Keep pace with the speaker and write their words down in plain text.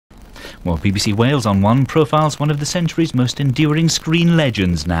Well, BBC Wales on One profiles one of the century's most enduring screen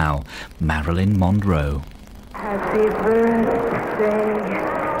legends now, Marilyn Monroe. Happy birthday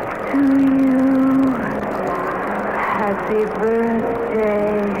to you. Happy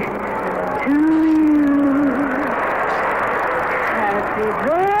birthday to you. Happy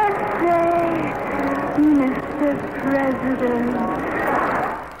birthday, Mr. President.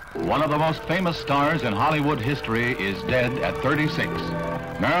 One of the most famous stars in Hollywood history is dead at 36.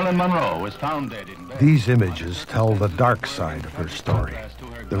 Marilyn Monroe was found dead in bed. These images tell the dark side of her story.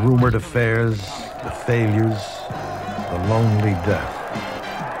 The rumored affairs, the failures, the lonely death.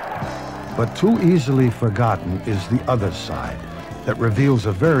 But too easily forgotten is the other side that reveals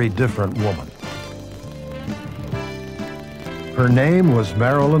a very different woman. Her name was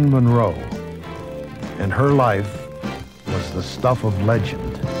Marilyn Monroe, and her life was the stuff of legend.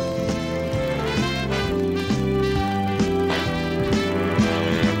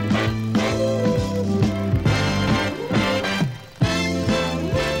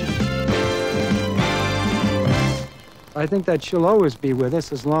 I think that she'll always be with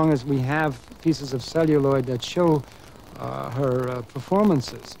us as long as we have pieces of celluloid that show her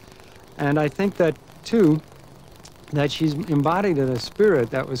performances. And I think that, too, that she's embodied a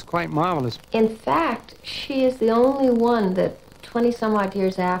spirit that was quite marvelous. In fact, she is the only one that 20-some-odd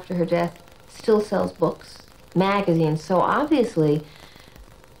years after her death still sells books, magazines. So obviously,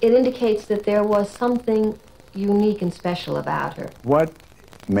 it indicates that there was something unique and special about her. What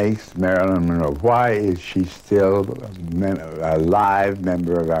makes Marilyn Monroe? Why is she still a live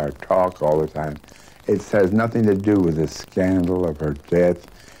member of our talk all the time? It has nothing to do with the scandal of her death.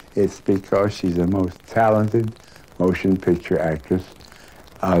 It's because she's the most talented motion picture actress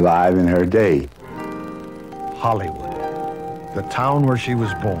alive in her day. Hollywood, the town where she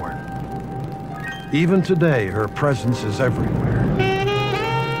was born. Even today, her presence is everywhere.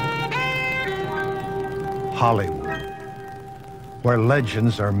 Hollywood, where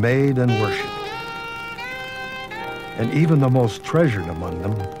legends are made and worshipped. And even the most treasured among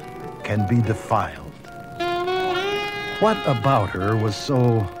them can be defiled. What about her was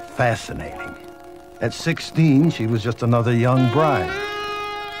so fascinating? At 16, she was just another young bride.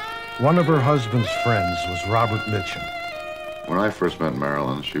 One of her husband's friends was Robert Mitchum. When I first met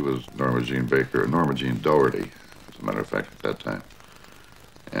Marilyn, she was Norma Jean Baker, Norma Jean Doherty, as a matter of fact, at that time.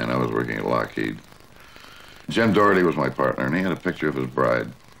 And I was working at Lockheed. Jim Doherty was my partner, and he had a picture of his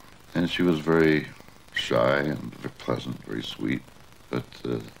bride. And she was very shy and very pleasant, very sweet. But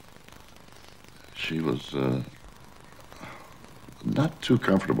she was not too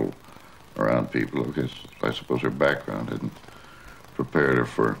comfortable around people, because I suppose her background hadn't prepared her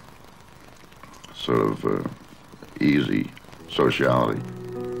for sort of easy sociality.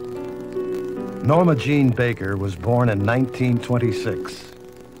 Norma Jean Baker was born in 1926.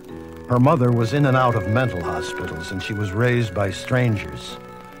 Her mother was in and out of mental hospitals, and she was raised by strangers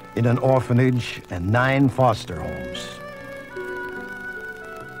in an orphanage and 9 foster homes.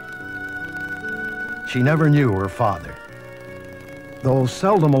 She never knew her father. Though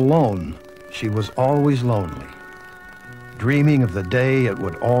seldom alone, she was always lonely, dreaming of the day it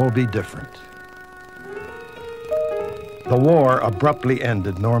would all be different. The war abruptly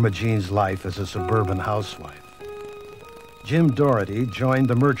ended Norma Jean's life as a suburban housewife. Jim Doherty joined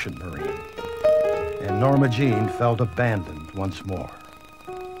the Merchant Marine, and Norma Jean felt abandoned once more.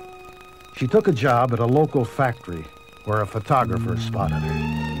 She took a job at a local factory where a photographer spotted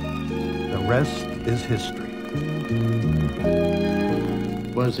her. The rest is history.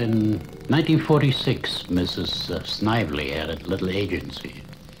 It was in 1946, Mrs. Snively had a little agency.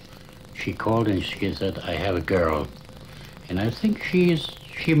 She called and she said, I have a girl, and I think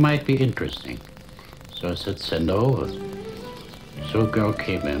she might be interesting. So I said, send her over. So a girl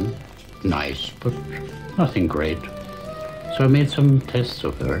came in, nice, but nothing great. So I made some tests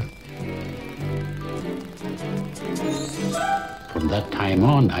of her. From that time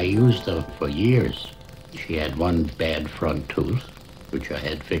on, I used her for years. She had one bad front tooth, which I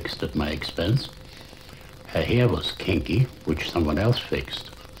had fixed at my expense. Her hair was kinky, which someone else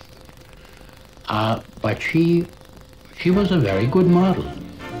fixed. But she was a very good model.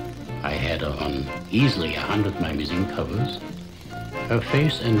 I had her on easily 100 magazine covers. Her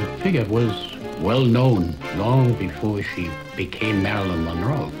face and figure was well known long before she became Marilyn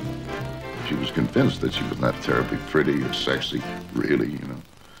Monroe. She was convinced that she was not terribly pretty or sexy, really, you know.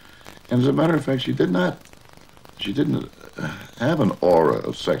 And as a matter of fact, she didn't have an aura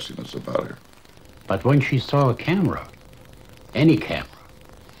of sexiness about her. But when she saw a camera, any camera,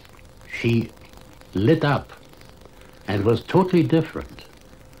 she lit up and was totally different.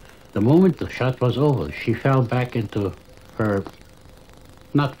 The moment the shot was over, she fell back into her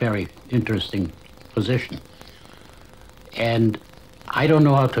not very interesting position. And I don't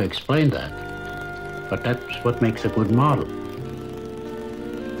know how to explain that, but that's what makes a good model.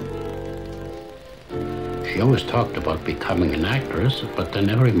 She always talked about becoming an actress, but then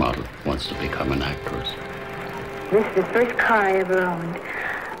every model wants to become an actress. This is the first car I ever owned.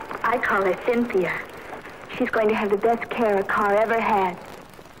 I call her Cynthia. She's going to have the best care a car ever had.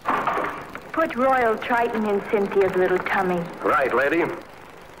 Put Royal Triton in Cynthia's little tummy. Right, lady.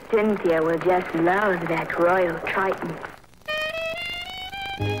 Cynthia will just love that Royal Triton.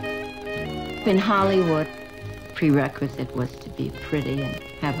 In Hollywood, prerequisite was to be pretty and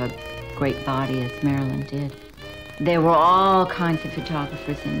have a great body, as Marilyn did. There were all kinds of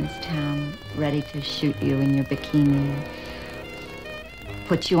photographers in this town ready to shoot you in your bikini,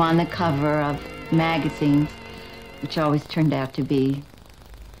 put you on the cover of magazines, which always turned out to be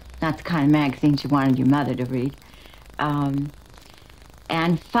not the kind of magazines you wanted your mother to read.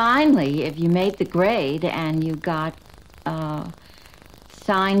 And finally, if you made the grade and you got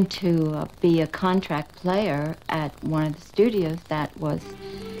signed to be a contract player at one of the studios, that was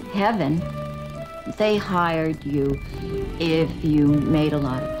heaven. They hired you if you made a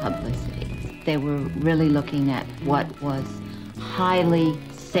lot of publicity. They were really looking at what was highly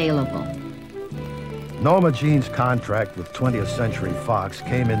saleable. Norma Jean's contract with 20th Century Fox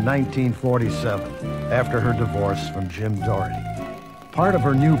came in 1947 after her divorce from Jim Doherty. Part of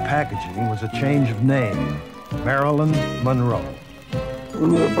her new packaging was a change of name, Marilyn Monroe.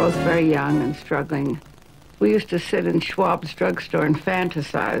 When we were both very young and struggling, we used to sit in Schwab's drugstore and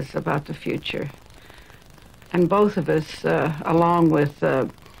fantasize about the future. And both of us, along with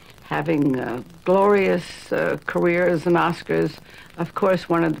having glorious careers and Oscars, of course,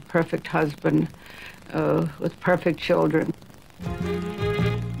 wanted the perfect husband with perfect children.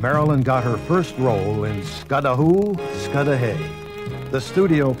 Marilyn got her first role in Scudda-Hoo, Scudda-Hay. The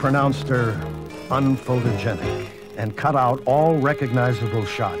studio pronounced her unphotogenic and cut out all recognizable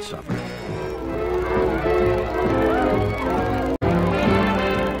shots of her.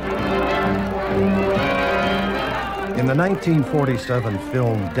 In the 1947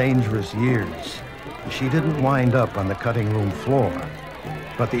 film Dangerous Years, she didn't wind up on the cutting room floor,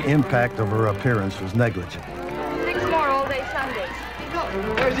 but the impact of her appearance was negligible. 6 more all-day Sundays.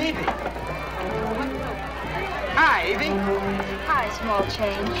 Where's Evie? Hi, Evie. Hi, small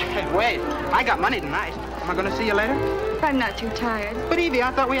change. Hey, wait. I got money tonight. Am I going to see you later? If I'm not too tired. But, Evie,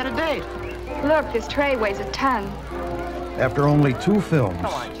 I thought we had a date. Look, this tray weighs a ton. After only 2 films,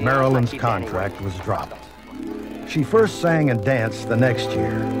 Marilyn's contract was dropped. She first sang and danced the next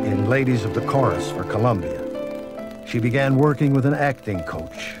year in Ladies of the Chorus for Columbia. She began working with an acting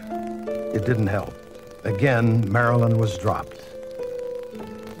coach. It didn't help. Again, Marilyn was dropped.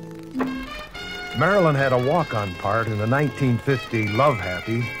 Marilyn had a walk-on part in the 1950 Love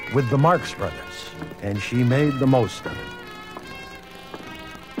Happy with the Marx Brothers, and she made the most of it.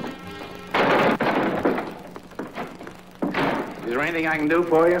 Is there anything I can do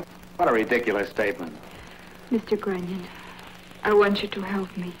for you? What a ridiculous statement. Mr. Grunion, I want you to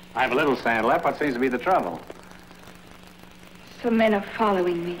help me. I have a little sand left. What seems to be the trouble? Some men are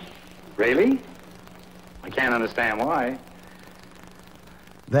following me. Really? I can't understand why.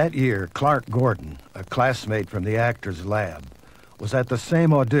 That year, Clark Gordon, a classmate from the Actors Lab, was at the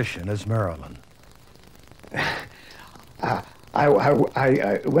same audition as Marilyn.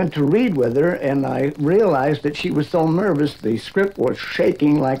 I went to read with her, and I realized that she was so nervous the script was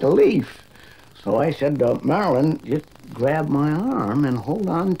shaking like a leaf. So I said, Marilyn, just grab my arm and hold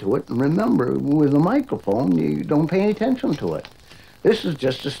on to it, and remember, with a microphone, you don't pay any attention to it. This is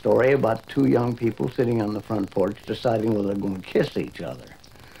just a story about 2 young people sitting on the front porch deciding whether they're going to kiss each other.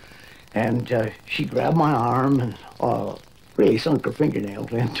 And she grabbed my arm and really sunk her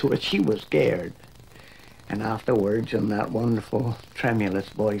fingernails into it. She was scared. And afterwards, in that wonderful, tremulous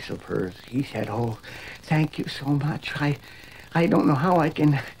voice of hers, he said, "Oh, thank you so much. I don't know how I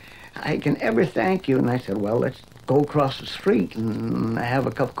can ever thank you." And I said, "Well, let's go across the street and have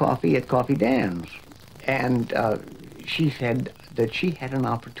a cup of coffee at Coffee Dan's." And she said that she had an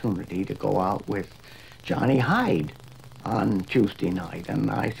opportunity to go out with Johnny Hyde on Tuesday night. And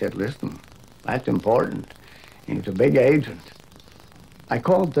I said, "Listen, that's important. He's a big agent." I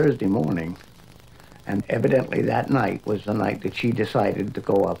called Thursday morning, and evidently that night was the night that she decided to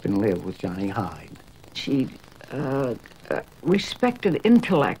go up and live with Johnny Hyde. She respected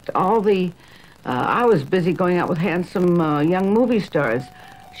intellect. I was busy going out with handsome young movie stars.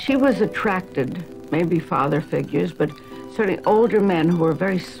 She was attracted, maybe father figures, but certainly older men who were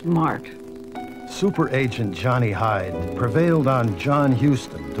very smart. Super agent Johnny Hyde prevailed on John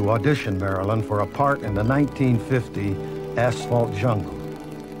Huston to audition Marilyn for a part in the 1950 Asphalt Jungle.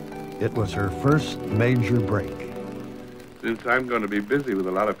 It was her first major break. Since I'm going to be busy with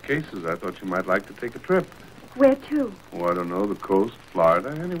a lot of cases, I thought you might like to take a trip. Where to? Oh, I don't know, the coast, Florida,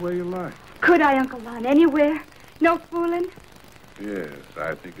 anywhere you like. Could I, Uncle Lon? Anywhere? No fooling? Yes,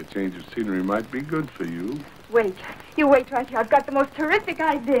 I think a change of scenery might be good for you. Wait. You wait right here. I've got the most terrific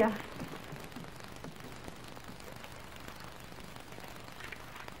idea.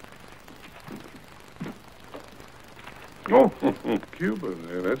 Oh, Cuba,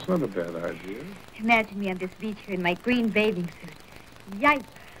 that's not a bad idea. Imagine me on this beach here in my green bathing suit. Yikes.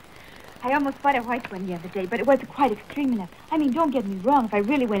 I almost bought a white one the other day, but it wasn't quite extreme enough. I mean, don't get me wrong. If I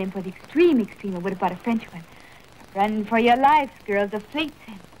really went in for the extreme, I would have bought a French one. Run for your lives, girls. A fleet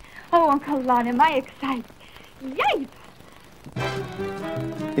sense. Oh, Uncle Lon, am I excited? Yikes!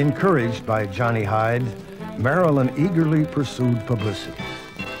 Encouraged by Johnny Hyde, Marilyn eagerly pursued publicity.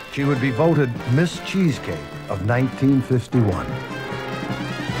 She would be voted Miss Cheesecake of 1951.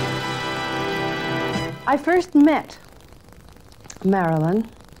 I first met Marilyn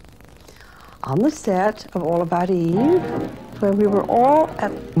on the set of All About Eve, where we were all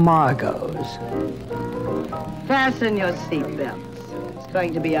at Margot's. Fasten your seatbelts. It's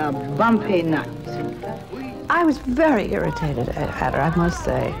going to be a bumpy night. I was very irritated at her, I must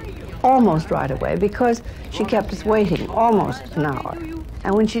say, almost right away, because she kept us waiting almost an hour.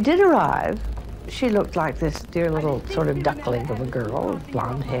 And when she did arrive, she looked like this dear little sort of duckling of a girl, with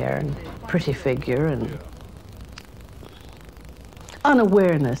blonde hair and pretty figure and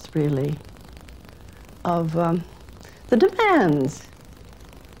unawareness, really, of the demands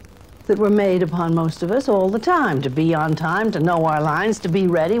that were made upon most of us all the time, to be on time, to know our lines, to be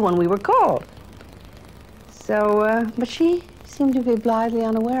ready when we were called. So, but she seemed to be blithely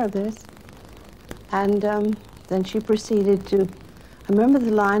unaware of this. And then she proceeded to, I remember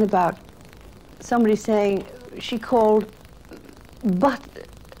the line about somebody saying she called the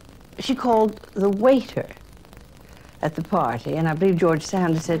waiter at the party, and I believe George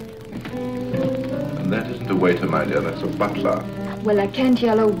Sanders said, And that isn't a waiter, my dear, that's a butler. Well, I can't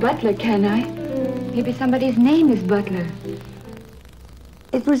yell, "Oh, Butler," can I? Maybe somebody's name is Butler.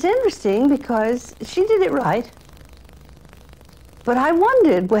 it was interesting because she did it right. But I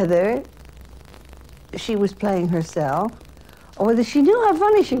wondered whether she was playing herself or whether she knew how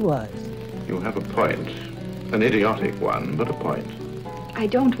funny she was. You have a point. An idiotic one, but a point. I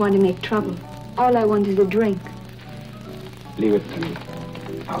don't want to make trouble. All I want is a drink. Leave it to me.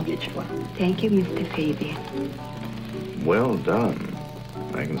 I'll get you one. Thank you, Mr. Fabian. Well done.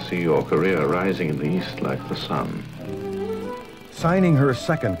 I can see your career rising in the East like the sun. Signing her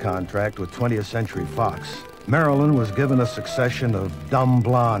second contract with 20th Century Fox, Marilyn was given a succession of dumb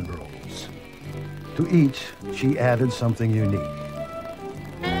blonde roles. To each, she added something unique.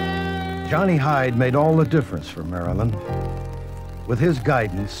 Johnny Hyde made all the difference for Marilyn. With his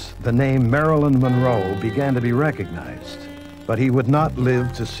guidance, the name Marilyn Monroe began to be recognized, but he would not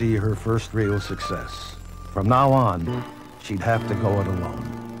live to see her first real success. From now on, she'd have to go it alone.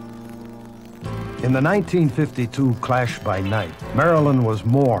 In the 1952 Clash by Night, Marilyn was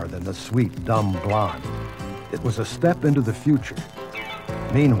more than the sweet, dumb blonde. It was a step into the future.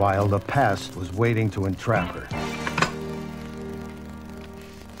 Meanwhile, the past was waiting to entrap her.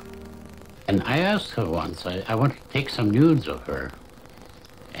 And I asked her once, I want to take some nudes of her.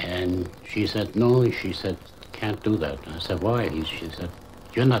 And she said, no, she said, can't do that. And I said, why? She said,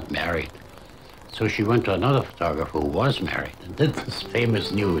 you're not married. So she went to another photographer who was married and did this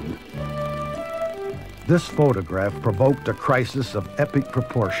famous nude. This photograph provoked a crisis of epic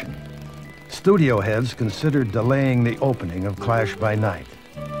proportion. Studio heads considered delaying the opening of Clash by Night.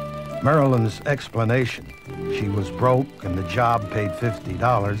 Marilyn's explanation, she was broke and the job paid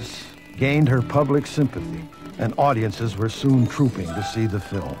 $50, gained her public sympathy, and audiences were soon trooping to see the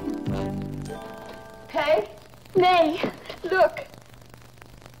film. Peg? May, look.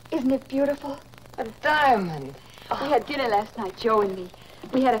 Isn't it beautiful? A diamond. We had dinner last night, Joe and me.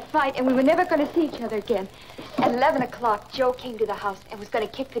 We had a fight, and we were never going to see each other again. At 11 o'clock, Joe came to the house and was going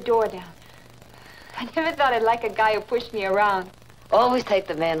to kick the door down. I never thought I'd like a guy who pushed me around. Always take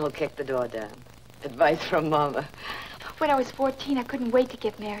the man who'll kick the door down. Advice from Mama. When I was 14, I couldn't wait to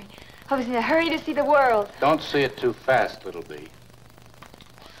get married. I was in a hurry to see the world. Don't see it too fast, little bee.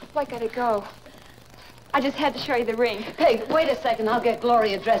 Well, I gotta go. I just had to show you the ring. Hey, wait a second. I'll get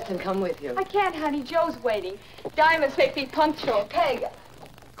Gloria dressed and come with you. I can't, honey. Joe's waiting. Diamonds make me punctual. Peg.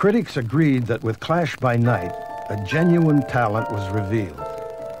 Critics agreed that with Clash by Night, a genuine talent was revealed.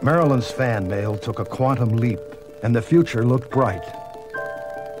 Marilyn's fan mail took a quantum leap, and the future looked bright.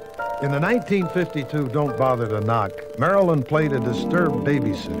 In the 1952 Don't Bother to Knock, Marilyn played a disturbed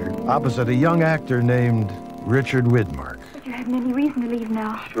babysitter opposite a young actor named Richard Widmark. But you have haven't any reason to leave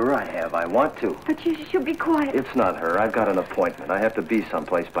now. Sure I have. I want to. But you should be quiet. It's not her. I've got an appointment. I have to be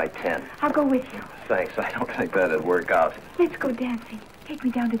someplace by 10. I'll go with you. Thanks. I don't think that'd work out. Let's go dancing. Take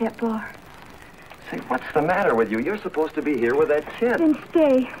me down to that bar. Say, what's the matter with you? You're supposed to be here with that kid. Then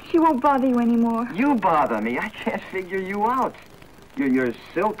stay. She won't bother you anymore. You bother me. I can't figure you out. You're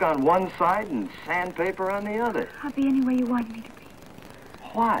silk on one side and sandpaper on the other. I'll be anywhere you want me to be.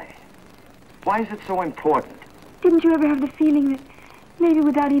 Why? Why is it so important? Didn't you ever have the feeling that maybe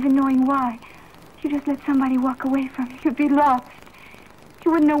without even knowing why, if you just let somebody walk away from you, you'd be lost?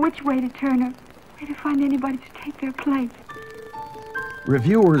 You wouldn't know which way to turn or where to find anybody to take their place.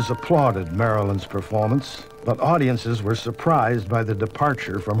 Reviewers applauded Marilyn's performance, but audiences were surprised by the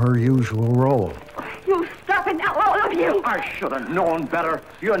departure from her usual role. You stop it now, all of you! I should have known better.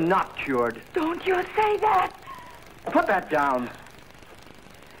 You're not cured. Don't you say that! Put that down.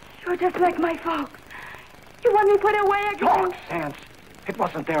 You're just like my folks. You want me put away again? Talk sense. It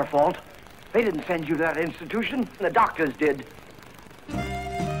wasn't their fault. They didn't send you to that institution. The doctors did.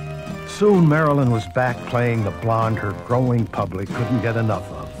 Soon Marilyn was back playing the blonde her growing public couldn't get enough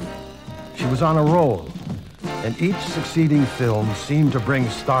of. She was on a roll, and each succeeding film seemed to bring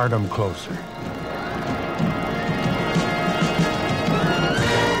stardom closer.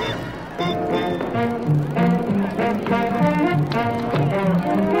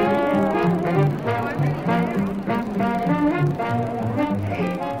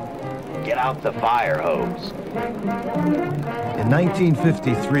 Get out the fire hose. In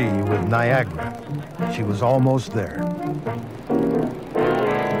 1953, with Niagara, she was almost there.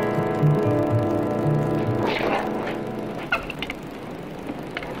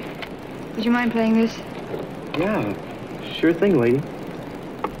 Would you mind playing this? Yeah, sure thing, lady.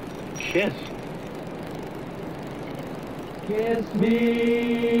 Kiss. Kiss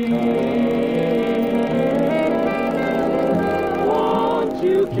me. Won't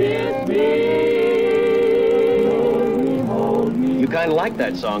you kiss me? You kind of like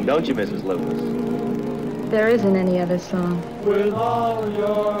that song, don't you, Mrs. Lewis? There isn't any other song. With all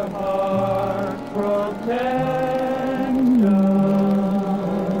your heart protect us.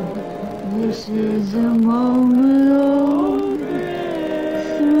 This is a moment of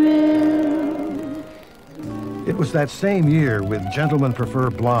thrill. It was that same year with Gentlemen Prefer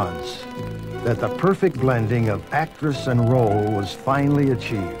Blondes that the perfect blending of actress and role was finally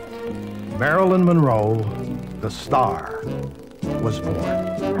achieved. Marilyn Monroe, the star, was born.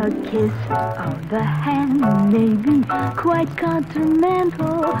 A kiss of the hand may be quite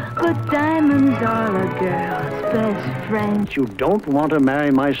continental, but diamonds are a girl's best friend. You don't want to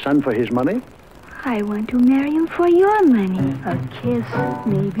marry my son for his money? I want to marry him for your money. A kiss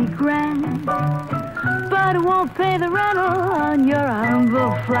may be grand, but it won't pay the rental on your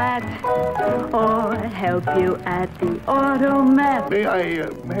humble flat or help you at the automat. May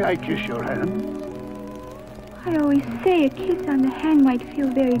I kiss your hand? I always say a kiss on the hand might feel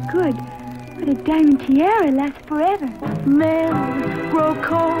very good, but a diamond tiara lasts forever. Men grow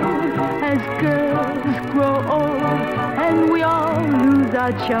cold as girls grow old, and we all lose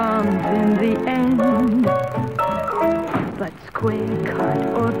our charms in the end. But square cut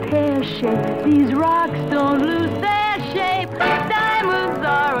or pear shape, these rocks don't lose their shape. Diamonds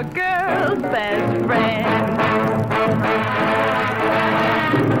are a girl's best friend.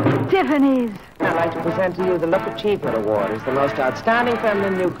 Tiffany's. I'd like to present to you the Look Achievement Award as the most outstanding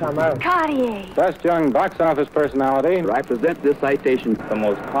feminine newcomer. Cartier. Best young box office personality. I present this citation, The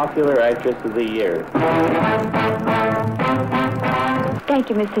most popular actress of the year. Thank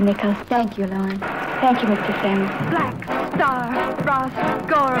you, Mr. Nichols. Thank you, Lauren. Thank you, Mr. Samuels. Black Star, Ross,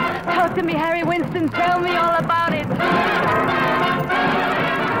 Gorham. Talk to me, Harry Winston. Tell me all about it.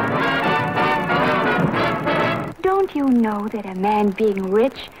 Don't you know that a man being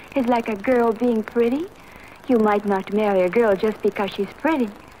rich is like a girl being pretty? You might not marry a girl just because she's pretty,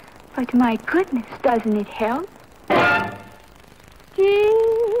 but my goodness, doesn't it help?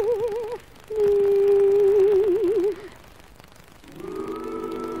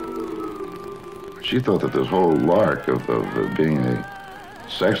 She thought that this whole lark of being a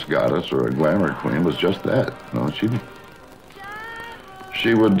sex goddess or a glamour queen was just that. You know,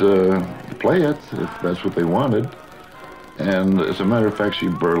 she would play it if that's what they wanted. And as a matter of fact, she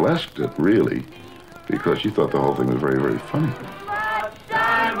burlesqued it, really, because she thought the whole thing was very, very funny.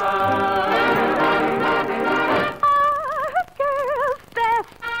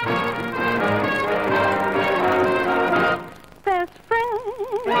 Best friend.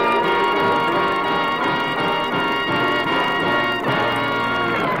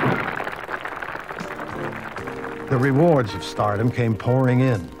 The rewards of stardom came pouring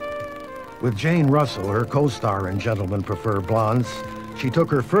in. With Jane Russell, her co-star in Gentlemen Prefer Blondes, she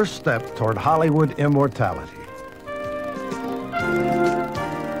took her first step toward Hollywood immortality.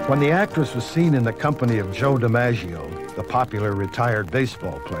 When the actress was seen in the company of Joe DiMaggio, the popular retired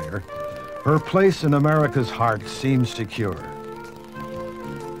baseball player, her place in America's heart seemed secure.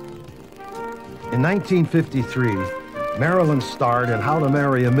 In 1953, Marilyn starred in How to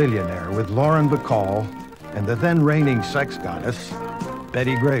Marry a Millionaire with Lauren Bacall and the then reigning sex goddess,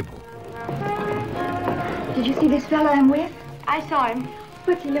 Betty Grable. Did you see this fellow I'm with? I saw him.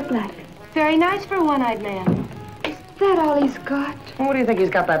 What's he look like? Very nice for a one-eyed man. Is that all he's got? What do you think he's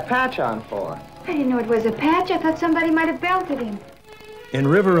got that patch on for? I didn't know it was a patch. I thought somebody might have belted him. In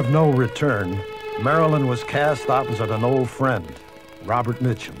River of No Return, Marilyn was cast opposite an old friend, Robert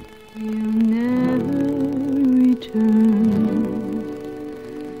Mitchum. You never return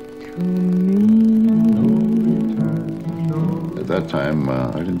to me. At that time,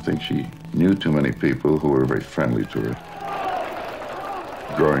 I didn't think she knew too many people who were very friendly to her.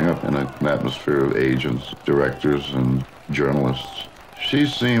 Growing up in an atmosphere of agents, directors, and journalists, she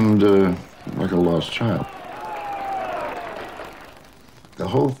seemed like a lost child. The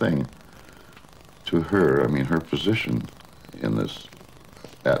whole thing, to her, I mean, her position in this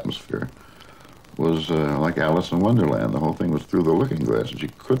atmosphere was like Alice in Wonderland. The whole thing was through the looking glass, and she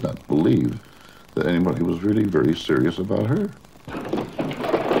could not believe that anybody was really very serious about her.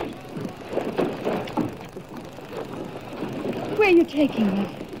 Where are you taking me?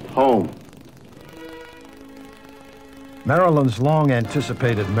 Home. Marilyn's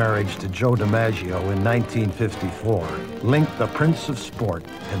long-anticipated marriage to Joe DiMaggio in 1954 linked the Prince of Sport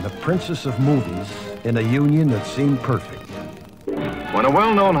and the Princess of Movies in a union that seemed perfect. When a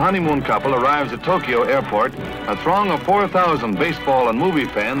well-known honeymoon couple arrives at Tokyo Airport, a throng of 4,000 baseball and movie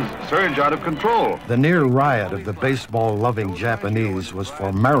fans surge out of control. The near riot of the baseball-loving Japanese was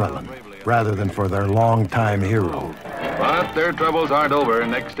for Marilyn rather than for their longtime hero. But their troubles aren't over.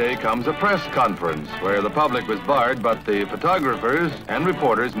 Next day comes a press conference where the public was barred, but the photographers and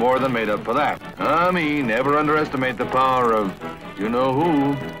reporters more than made up for that. Never underestimate the power of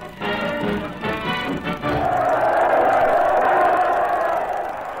you-know-who.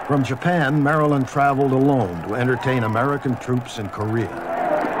 From Japan, Marilyn traveled alone to entertain American troops in Korea.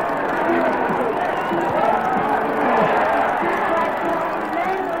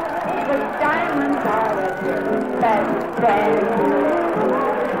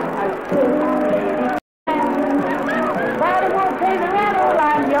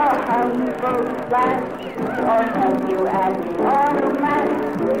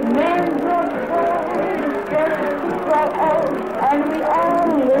 And we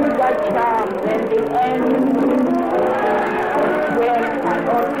all lose our charms in the end. When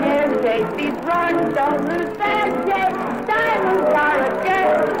our tears, these runs, don't lose their shape. Diamonds are a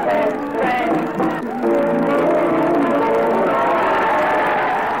girl's best friend.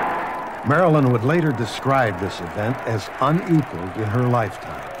 Marilyn would later describe this event as unequaled in her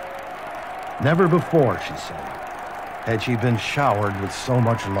lifetime. Never before, she said, had she been showered with so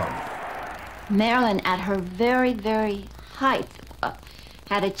much love. Marilyn, at her very, very height,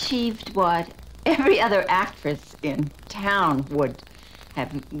 had achieved what every other actress in town would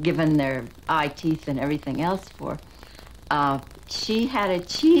have given their eye teeth and everything else for. She had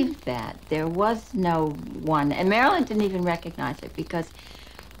achieved that. There was no one, and Marilyn didn't even recognize it because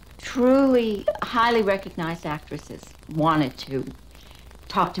truly highly recognized actresses wanted to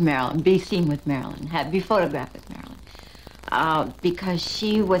talk to Marilyn, be seen with Marilyn, be photographed with Marilyn, because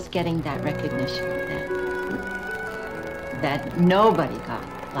she was getting that recognition that nobody got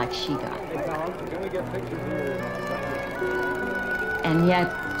like she got. And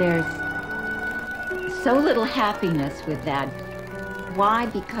yet there's so little happiness with that. Why?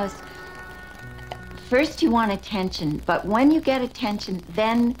 Because first you want attention, but when you get attention,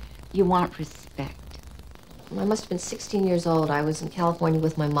 then you want respect. I must have been 16 years old. I was in California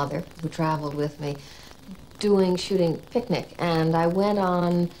with my mother, who traveled with me, shooting Picnic. And I went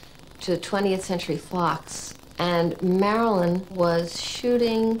on to 20th Century Fox, and Marilyn was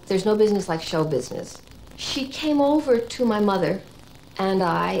shooting There's No Business Like Show Business. She came over to my mother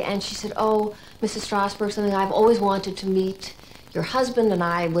and she said, "Oh, Mrs. Strasberg, something I've always wanted to meet your husband, and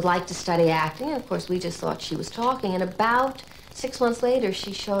I would like to study acting." And of course, we just thought she was talking. And about 6 months later,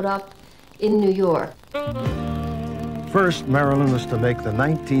 she showed up in New York. First, Marilyn was to make the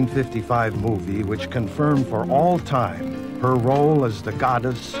 1955 movie which confirmed for all time her role as the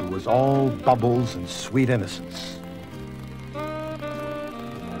goddess who was all bubbles and sweet innocence.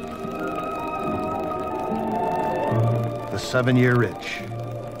 The 7-Year Itch.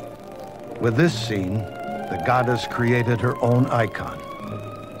 With this scene, the goddess created her own icon.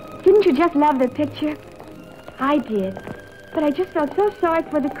 Didn't you just love the picture? I did. But I just felt so sorry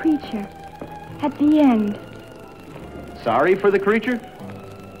for the creature at the end. Sorry for the creature?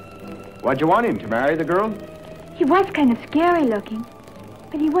 Why'd you want him, to marry the girl? He was kind of scary looking,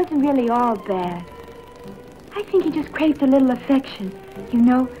 but he wasn't really all bad. I think he just craved a little affection, you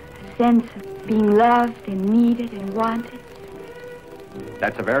know, a sense of being loved and needed and wanted.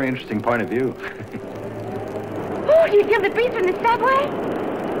 That's a very interesting point of view. Oh, do you feel the breeze from the subway?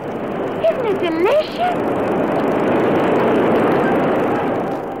 Isn't it delicious?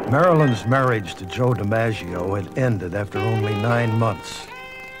 Marilyn's marriage to Joe DiMaggio had ended after only 9 months.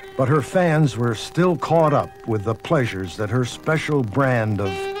 But her fans were still caught up with the pleasures that her special brand of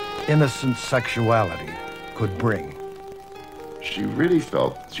innocent sexuality could bring. She really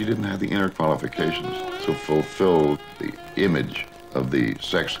felt she didn't have the inner qualifications to fulfill the image of the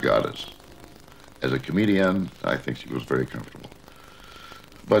sex goddess. As a comedian, I think she was very comfortable.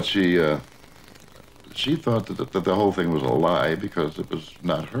 But she thought that the whole thing was a lie because it was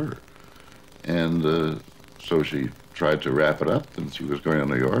not her. And so she tried to wrap it up, and she was going to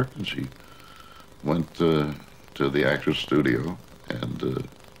New York, and she went to the Actors Studio, and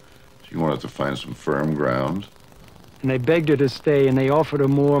she wanted to find some firm ground. And they begged her to stay, and they offered her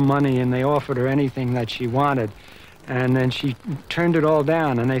more money, and they offered her anything that she wanted. And then she turned it all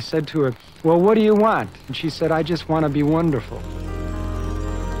down, and they said to her, well, what do you want? And she said, I just want to be wonderful.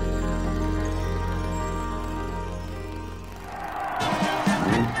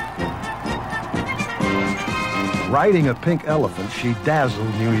 Riding a pink elephant, she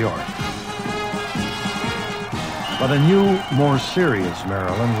dazzled New York. But a new, more serious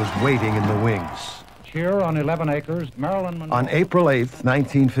Marilyn was waiting in the wings. Here on 11 acres, Marilyn Monroe. On April 8th,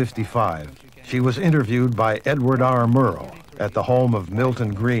 1955, she was interviewed by Edward R. Murrow at the home of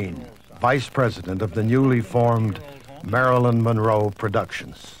Milton Green, vice president of the newly formed Marilyn Monroe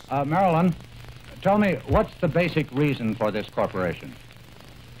Productions. Marilyn, tell me, what's the basic reason for this corporation?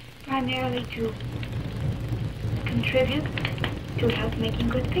 Primarily to contribute to help making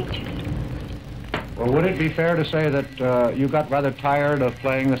good pictures. Well, would it be fair to say that you got rather tired of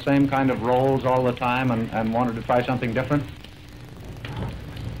playing the same kind of roles all the time and wanted to try something different?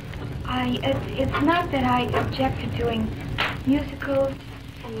 It's not that I object to doing musicals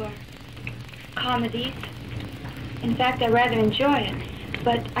or comedies. In fact, I rather enjoy it.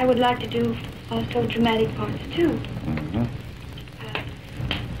 But I would like to do also dramatic parts, too. Mm-hmm.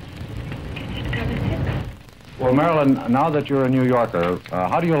 Guess that covers it. Well, Marilyn, now that you're a New Yorker,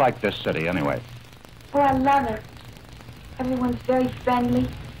 how do you like this city, anyway? Oh, I love it. Everyone's very friendly,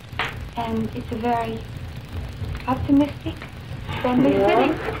 and it's a very optimistic, friendly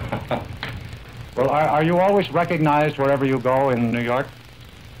city. Well, are you always recognized wherever you go in New York?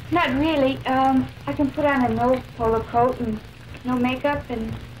 Not really. I can put on a no polo coat and no makeup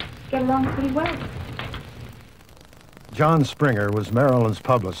and get along pretty well. John Springer was Marilyn's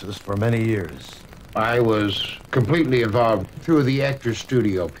publicist for many years. I was completely involved through the Actors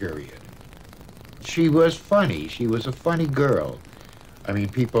Studio period. She was funny. She was a funny girl. I mean,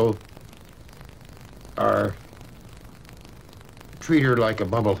 people treat her like a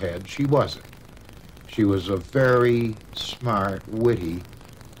bubblehead. She wasn't. She was a very smart, witty,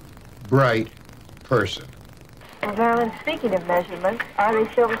 bright person. Well, Marilyn, speaking of measurements, are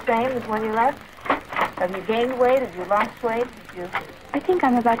they still the same as when you left? Have you gained weight? Have you lost weight? I think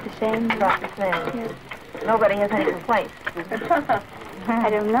I'm about the same. About the same. Yes. Nobody has any complaints. I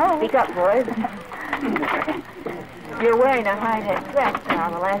don't know. Speak up, boys. You're wearing a high-neck dress now.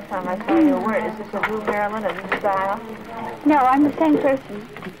 The last time I saw you wear it, is this a new Marilyn, a new style? No, I'm the same person,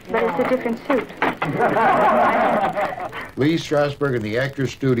 but it's a different suit. Lee Strasberg and the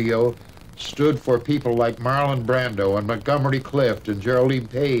Actors Studio stood for people like Marlon Brando and Montgomery Clift and Geraldine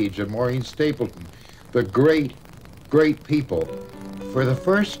Page and Maureen Stapleton, the great, great people. For the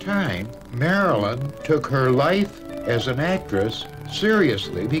first time, Marilyn took her life as an actress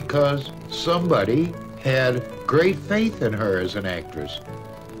seriously because somebody had great faith in her as an actress.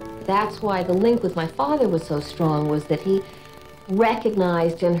 That's why the link with my father was so strong, was that he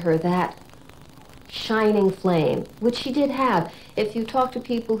recognized in her that shining flame, which she did have. If you talk to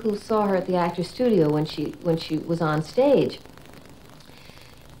people who saw her at the Actors Studio when she was on stage,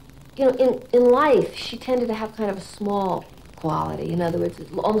 you know, in life, she tended to have kind of a small quality. In other words,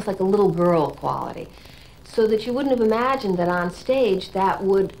 almost like a little girl quality. So that you wouldn't have imagined that on stage that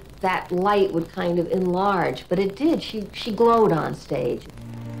light would kind of enlarge, but it did. She glowed on stage.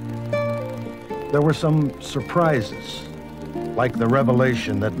 There were some surprises, like the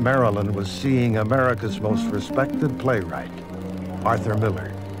revelation that Marilyn was seeing America's most respected playwright, Arthur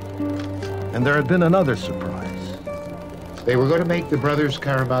Miller. And there had been another surprise. They were going to make the Brothers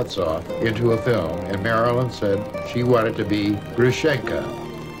Karamazov into a film, and Marilyn said she wanted to be Grushenka.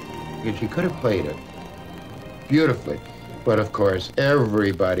 And she could have played it beautifully. But of course,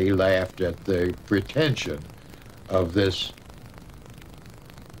 everybody laughed at the pretension of this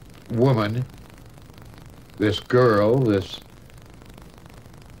woman, this girl, this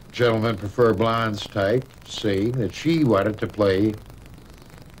gentlemen prefer blondes type, saying that she wanted to play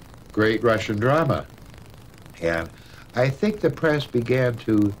great Russian drama. And I think the press began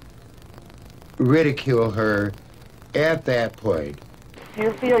to ridicule her at that point. Do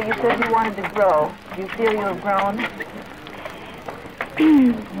you feel, you said you wanted to grow. Do you feel you've grown?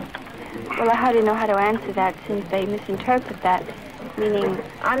 Well, I hardly know how to answer that since they misinterpret that, meaning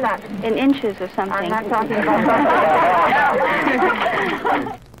I'm not in inches or something. I'm not talking about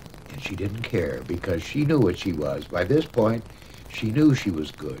And she didn't care because she knew what she was. By this point, she knew she was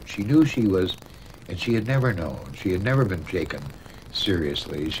good. She knew she was, and she had never known. She had never been taken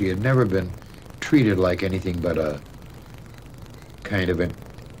seriously. She had never been treated like anything but a kind of a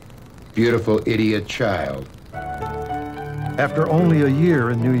beautiful idiot child. After only a year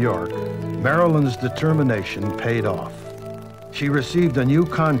in New York, Marilyn's determination paid off. She received a new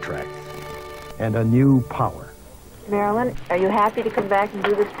contract and a new power. Marilyn, are you happy to come back and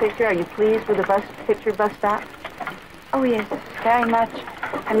do this picture? Are you pleased with the bus stop? Oh, yes, very much.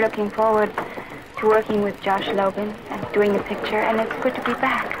 I'm looking forward to working with Josh Logan and doing the picture, and it's good to be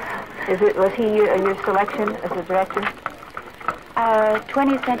back. Was he your selection as a director?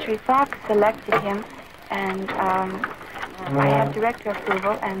 20th Century Fox selected him, and I have director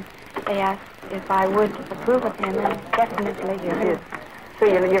approval, and they asked if I would approve of him, and definitely you did. So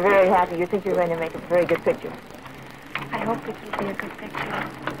you're very happy. You think you're going to make a very good picture. I hope it will be a good picture.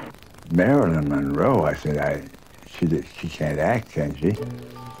 Marilyn Monroe, I said, she can't act, can she?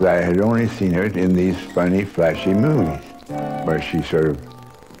 But I had only seen her in these funny, flashy movies, where she sort of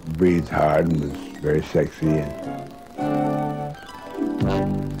breathed hard and was very sexy.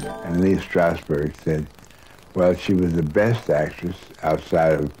 And Lee Strasberg said, well, she was the best actor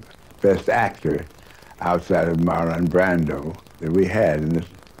outside of Marlon Brando that we had. And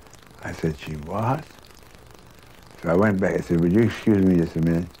I said, she what? So I went back. I said, would you excuse me just a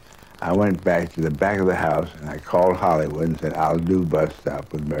minute? I went back to the back of the house, and I called Hollywood and said, I'll do Bus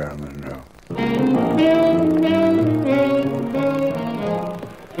Stop with Marilyn Monroe.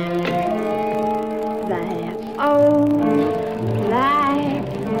 That old black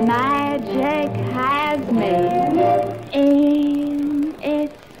magic has me in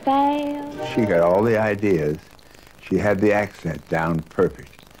its spell. She got all the ideas. She had the accent down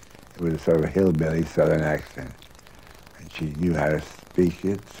perfect. It was a sort of a hillbilly southern accent. And she knew how to speak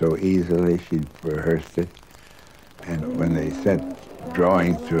it so easily. She'd rehearsed it. And when they sent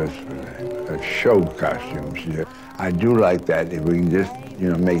drawings to us for a show costume, she said, I do like that if we can just,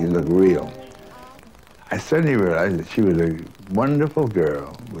 make it look real. I suddenly realized that she was a wonderful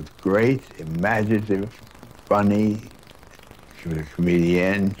girl with great, imaginative, funny. She was a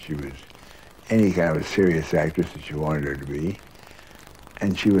comedian. She was any kind of a serious actress that you wanted her to be.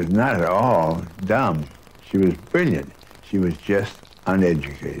 And she was not at all dumb. She was brilliant. She was just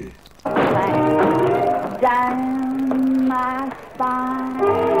uneducated. Down my spine.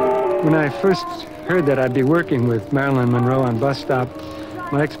 When I first heard that I'd be working with Marilyn Monroe on Bus Stop,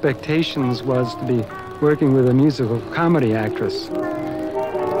 my expectations was to be working with a musical comedy actress.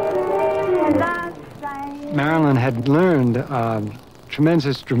 Marilyn had learned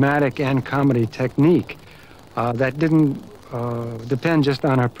tremendous dramatic and comedy technique that didn't depend just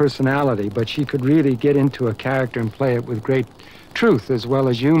on her personality, but she could really get into a character and play it with great truth as well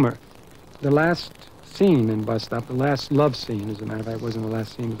as humor. The last scene in Bus Stop, the last love scene, as a matter of fact, it wasn't the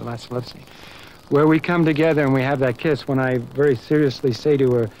last scene, but the last love scene, where we come together and we have that kiss, when I very seriously say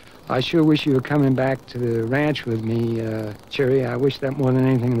to her, I sure wish you were coming back to the ranch with me, Cherry. I wish that more than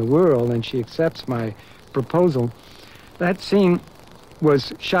anything in the world, and she accepts my proposal. That scene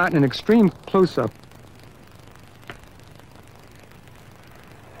was shot in an extreme close-up.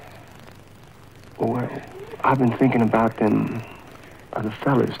 Well, I've been thinking about them other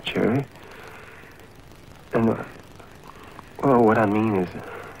fellas, Cherry. And, well, what I mean is,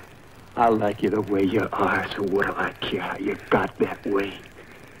 I like you the way you are, so what do I care how you got that way?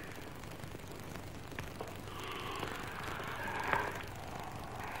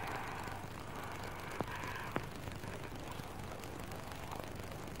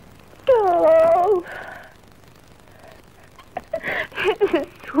 Oh, it's the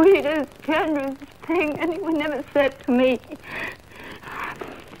sweetest, tenderest thing anyone ever said to me.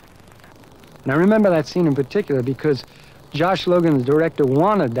 And I remember that scene in particular because Josh Logan, the director,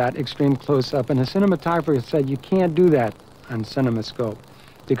 wanted that extreme close-up, and the cinematographer said, you can't do that. on CinemaScope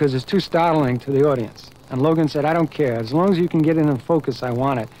because it's too startling to the audience. And Logan said, I don't care. As long as you can get it in focus, I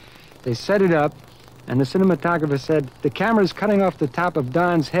want it. They set it up, and the cinematographer said, the camera's cutting off the top of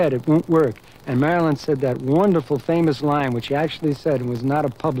Don's head. It won't work. And Marilyn said that wonderful, famous line, which she actually said was not a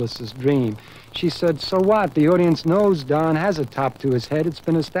publicist's dream. She said, so what? The audience knows Don has a top to his head. It's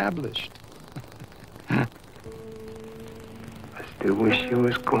been established. I still wish you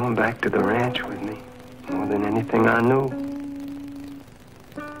was going back to the ranch with me, more than anything I know.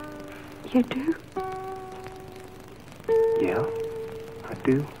 You do? Yeah, I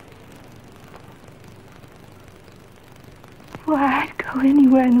do. Why, I'd go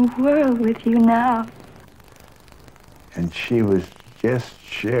anywhere in the world with you now. And she was just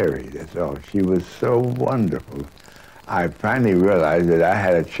Sherry, that's all. She was so wonderful. I finally realized that I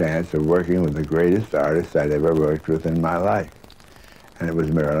had a chance of working with the greatest artist I'd ever worked with in my life. And it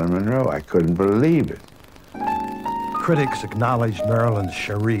was Marilyn Monroe. I couldn't believe it. Critics acknowledged Marilyn's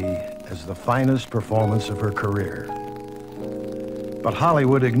Cherie as the finest performance of her career. But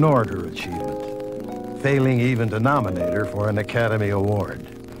Hollywood ignored her achievement, failing even to nominate her for an Academy Award.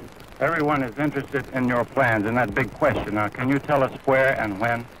 Everyone is interested in your plans and that big question. Now, can you tell us where and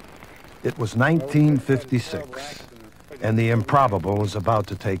when? It was 1956, and the improbable was about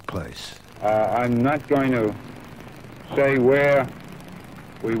to take place. I'm not going to say where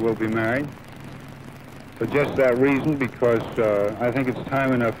we will be married for just that reason, because I think it's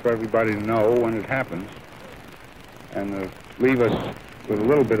time enough for everybody to know when it happens and leave us with a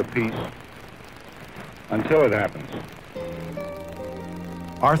little bit of peace until it happens.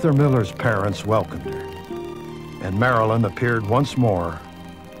 Arthur Miller's parents welcomed her, and Marilyn appeared once more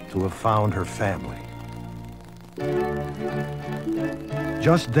to have found her family.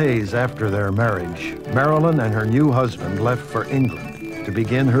 Just days after their marriage, Marilyn and her new husband left for England to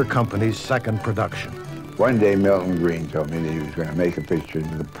begin her company's second production. One day, Milton Green told me that he was going to make a picture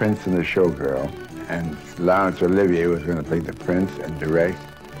of The Prince and the Showgirl, and Laurence Olivier was going to play the Prince and direct,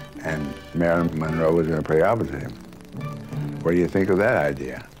 and Marilyn Monroe was going to play opposite him. What do you think of that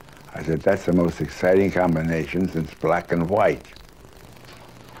idea? I said, that's the most exciting combination since black and white.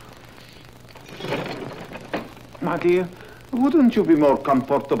 My dear, wouldn't you be more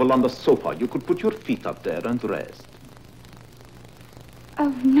comfortable on the sofa? You could put your feet up there and rest. Oh,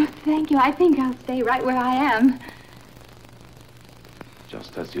 no, thank you. I think I'll stay right where I am.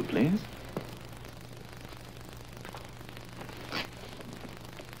 Just as you please.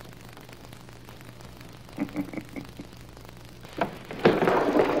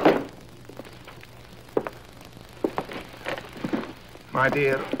 My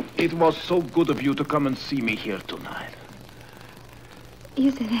dear, it was so good of you to come and see me here tonight.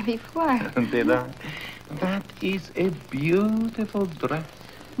 You said that before. Did I? That is a beautiful dress.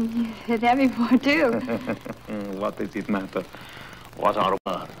 You said that before, too. What does it matter? What are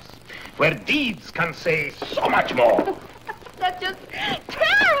words? Where deeds can say so much more. That's just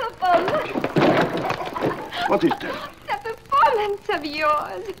terrible. What is there? That performance of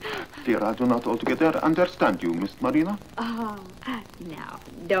yours. Dear, I do not altogether understand you, Miss Marina. Oh, now,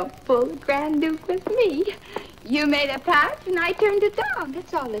 don't pull the Grand Duke with me. You made a pass and I turned it down.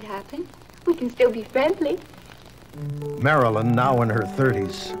 That's all that happened. We can still be friendly. Marilyn, now in her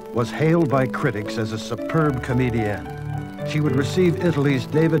 30s, was hailed by critics as a superb comedienne. She would receive Italy's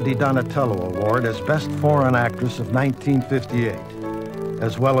David Di Donatello Award as Best Foreign Actress of 1958,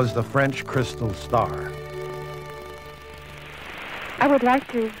 as well as the French Crystal Star. I would like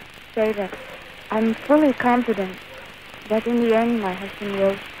to say that I'm fully confident that in the end my husband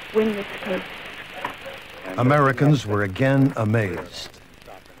will win this case. Americans were again amazed.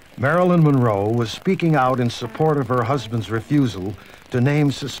 Marilyn Monroe was speaking out in support of her husband's refusal to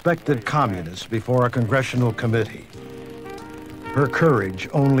name suspected communists before a congressional committee. Her courage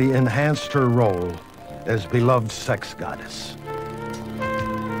only enhanced her role as beloved sex goddess.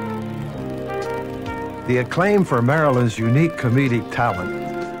 The acclaim for Marilyn's unique comedic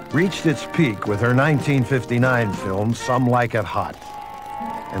talent reached its peak with her 1959 film, Some Like It Hot.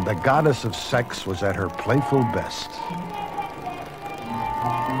 And the goddess of sex was at her playful best.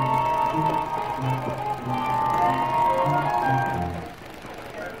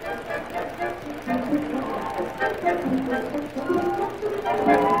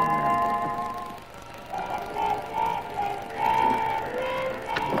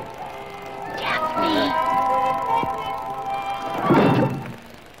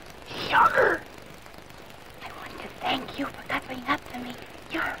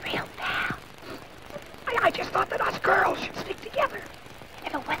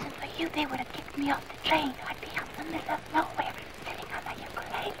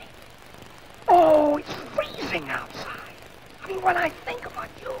 Oh, it's freezing outside. mean, when I think about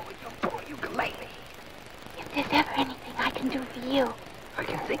you and your poor ukulele, If there's ever anything I can do for you, I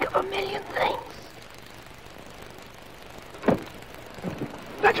can think of a million things.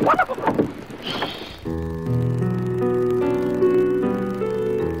 That's one of them.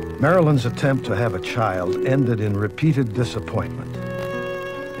 Marilyn's attempt to have a child ended in repeated disappointment,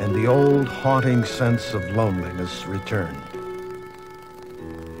 and the old haunting sense of loneliness returned.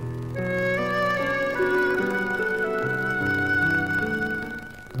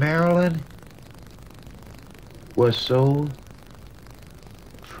 Marilyn was so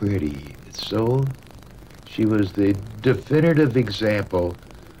pretty. She was the definitive example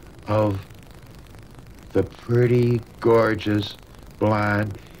of the pretty, gorgeous,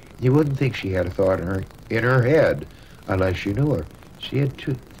 blonde. You wouldn't think she had a thought in her head unless you knew her. She had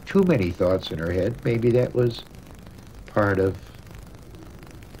too many thoughts in her head. Maybe that was part of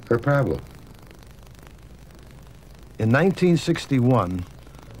her problem. In 1961,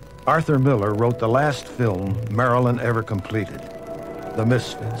 Arthur Miller wrote the last film Marilyn ever completed, The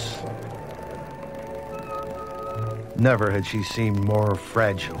Misfits. Never had she seemed more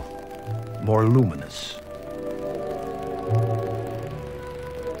fragile, more luminous.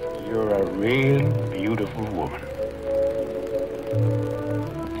 You're a real beautiful woman.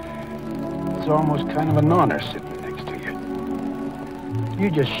 It's almost kind of an honor sitting next to you.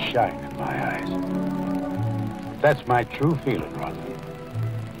 You just shine in my eyes. That's my true feeling, Rosalind.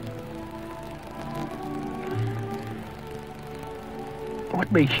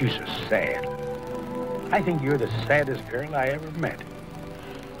 What makes you so sad? I think you're the saddest girl I ever met.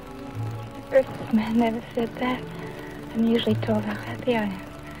 First man never said that. I'm usually told how happy I am.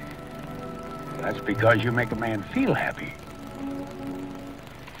 That's because you make a man feel happy.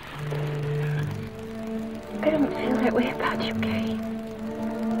 I don't feel that way about you, Kay.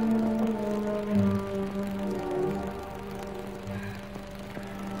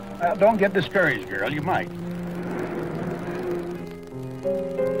 Well, don't get discouraged, girl. You might.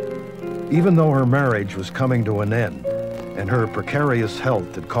 Even though her marriage was coming to an end and her precarious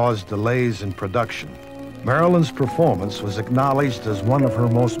health had caused delays in production, Marilyn's performance was acknowledged as one of her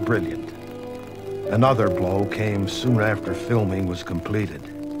most brilliant. Another blow came soon after filming was completed.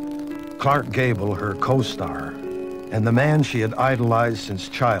 Clark Gable, her co-star, and the man she had idolized since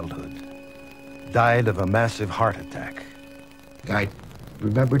childhood, died of a massive heart attack. I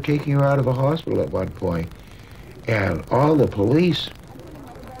remember taking her out of the hospital at one point, and all the police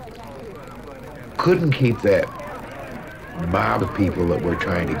couldn't keep that mob of people that were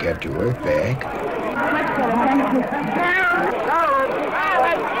trying to get to her back.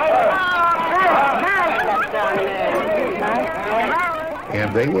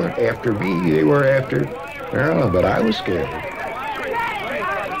 And they weren't after me, they were after Marilyn, but I was scared.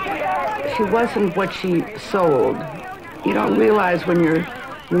 She wasn't what she sold. You don't realize when you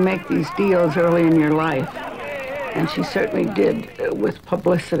make these deals early in your life, and she certainly did with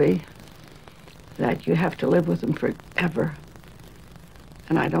publicity, that you have to live with them forever.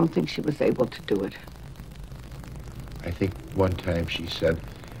 And I don't think she was able to do it. I think one time she said,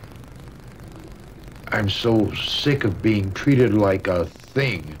 "I'm so sick of being treated like a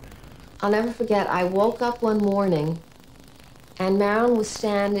thing." I'll never forget, I woke up one morning and Marilyn was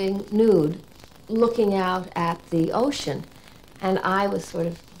standing nude, looking out at the ocean. And I was sort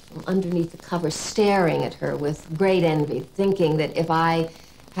of from underneath the cover staring at her with great envy, thinking that if I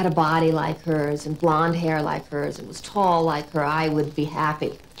had a body like hers and blonde hair like hers and was tall like her, I would be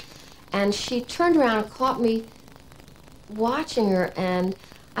happy. And she turned around and caught me watching her, and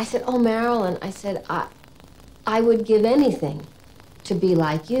I said, "Oh, Marilyn," I said, I would give anything to be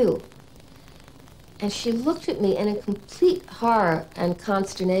like you. And she looked at me and in complete horror and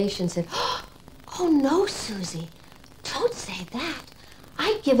consternation said, "Oh, no, Susie, don't say that.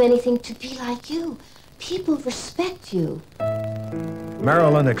 I'd give anything to be like you. People respect you."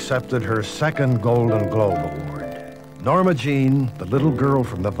 Marilyn accepted her second Golden Globe Award. Norma Jean, the little girl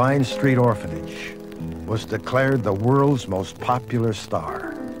from the Vine Street Orphanage, was declared the world's most popular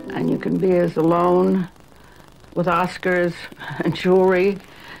star. And you can be as alone with Oscars and jewelry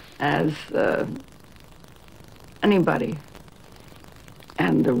as anybody.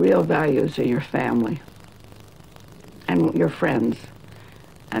 And the real values are your family and your friends.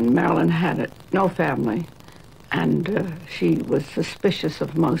 And Marilyn had no family. And she was suspicious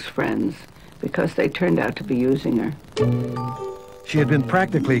of most friends because they turned out to be using her. She had been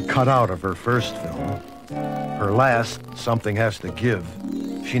practically cut out of her first film. Her last, Something Has to Give,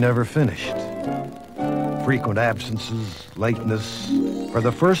 she never finished. Frequent absences, lateness. For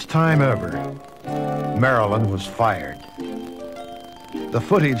the first time ever, Marilyn was fired. The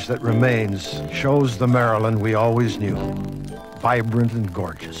footage that remains shows the Marilyn we always knew. vibrant and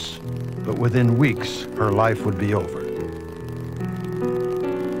gorgeous. But within weeks, her life would be over.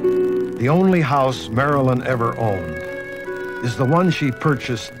 The only house Marilyn ever owned is the one she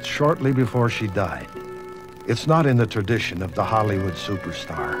purchased shortly before she died. It's not in the tradition of the Hollywood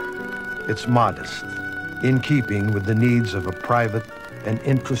superstar. It's modest, in keeping with the needs of a private and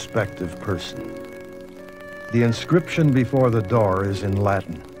introspective person. The inscription before the door is in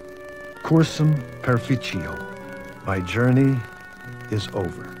Latin, Cursum perficio, my journey is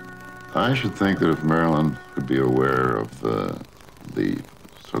over. I should think that if Marilyn could be aware of the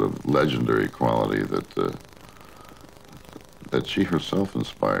sort of legendary quality that she herself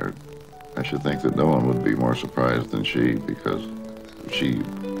inspired, I should think that no one would be more surprised than she, because she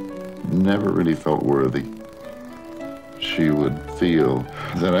never really felt worthy. She would feel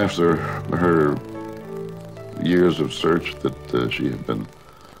that after her years of search that she had been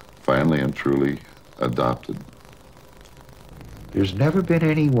finally and truly adopted. There's never been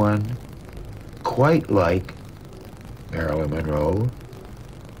anyone quite like Marilyn Monroe.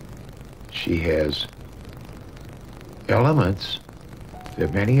 She has elements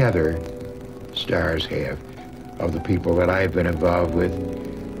that many other stars have. Of the people that I've been involved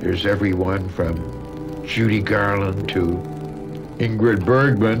with, there's everyone from Judy Garland to Ingrid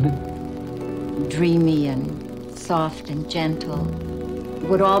Bergman. Dreamy and soft and gentle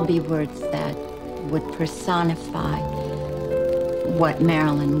would all be words that would personify what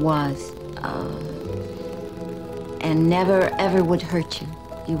Marilyn was, and never ever would hurt you.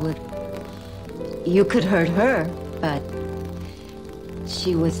 You could hurt her, but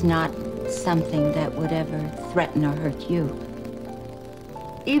she was not something that would ever threaten or hurt you.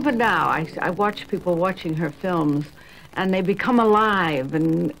 Even now, I watch people watching her films, and they become alive,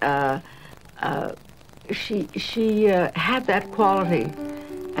 and she had that quality,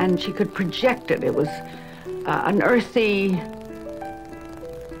 and she could project it. It was an earthy,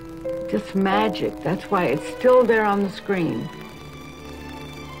 just magic. That's why it's still there on the screen.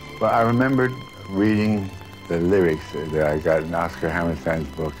 Well, I remembered reading the lyrics that I got in Oscar Hammerstein's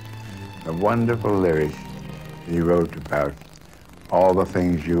book, the wonderful lyrics he wrote about all the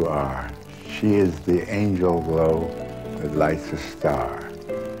things you are. She is the angel glow that lights a star.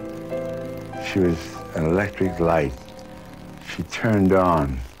 She was an electric light. She turned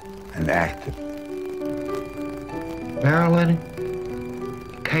on and acted. Marilyn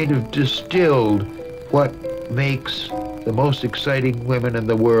kind of distilled what makes the most exciting women in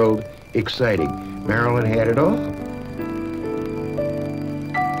the world exciting. Marilyn had it all.